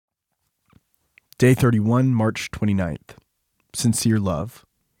Day 31, March 29th. Sincere love.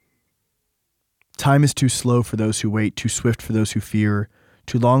 Time is too slow for those who wait, too swift for those who fear,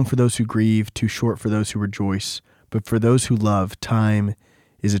 too long for those who grieve, too short for those who rejoice. But for those who love, time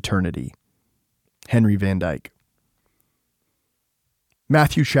is eternity. Henry Van Dyke.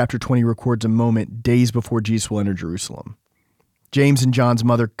 Matthew chapter 20 records a moment days before Jesus will enter Jerusalem. James and John's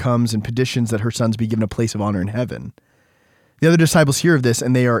mother comes and petitions that her sons be given a place of honor in heaven. The other disciples hear of this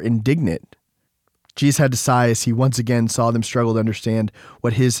and they are indignant. Jesus had to sigh as he once again saw them struggle to understand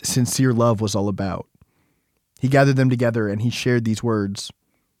what his sincere love was all about. He gathered them together and he shared these words.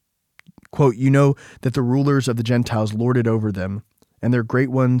 Quote, "You know that the rulers of the Gentiles lord it over them, and their great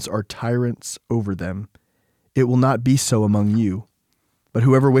ones are tyrants over them. It will not be so among you. But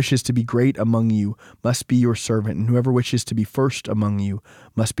whoever wishes to be great among you must be your servant, and whoever wishes to be first among you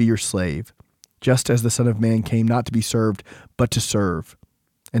must be your slave, just as the Son of Man came not to be served, but to serve,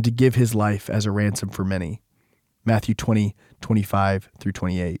 and to give his life as a ransom for many." Matthew 20, 25 through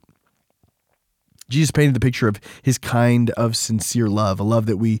 28. Jesus painted the picture of his kind of sincere love, a love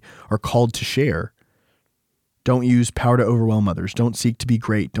that we are called to share. Don't use power to overwhelm others. Don't seek to be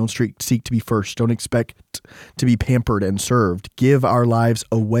great. Don't seek to be first. Don't expect to be pampered and served. Give our lives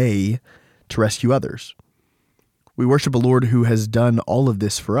away to rescue others. We worship a Lord who has done all of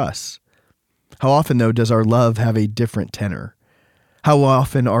this for us. How often, though, does our love have a different tenor? How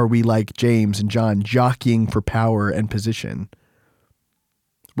often are we like James and John, jockeying for power and position?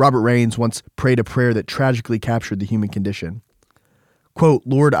 Robert Raines once prayed a prayer that tragically captured the human condition. Quote,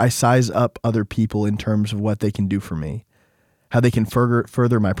 "Lord, I size up other people in terms of what they can do for me, how they can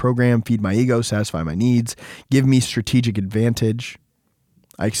further my program, feed my ego, satisfy my needs, give me strategic advantage.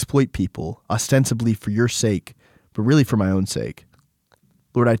 I exploit people, ostensibly for your sake, but really for my own sake.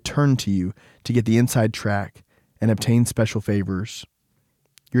 Lord, I turn to you to get the inside track and obtain special favors.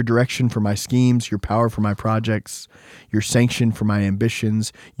 Your direction for my schemes, your power for my projects, your sanction for my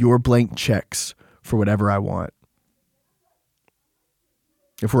ambitions, your blank checks for whatever I want."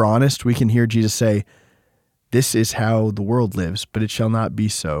 If we're honest, we can hear Jesus say, "This is how the world lives, but it shall not be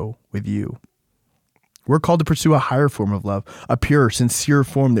so with you." We're called to pursue a higher form of love, a pure, sincere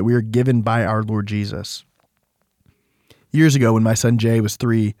form that we are given by our Lord Jesus. Years ago, when my son Jay was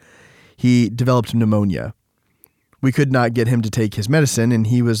 3, he developed pneumonia. We could not get him to take his medicine, and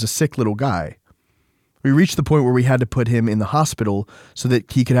he was a sick little guy. We reached the point where we had to put him in the hospital so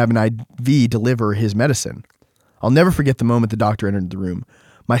that he could have an IV deliver his medicine. I'll never forget the moment the doctor entered the room.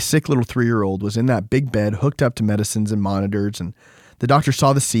 My sick little 3-year-old was in that big bed, hooked up to medicines and monitors, and the doctor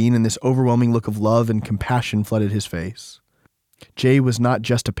saw the scene, and this overwhelming look of love and compassion flooded his face. Jay was not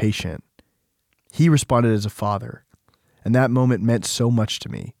just a patient. He responded as a father, and that moment meant so much to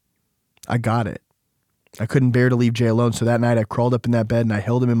me. I got it. I couldn't bear to leave Jay alone, so that night I crawled up in that bed and I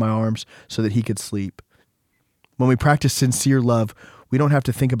held him in my arms so that he could sleep. When we practice sincere love, we don't have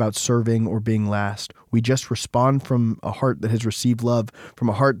to think about serving or being last. We just respond from a heart that has received love, from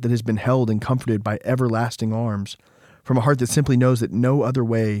a heart that has been held and comforted by everlasting arms, from a heart that simply knows that no other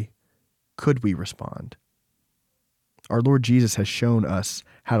way could we respond. Our Lord Jesus has shown us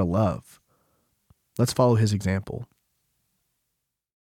how to love. Let's follow his example.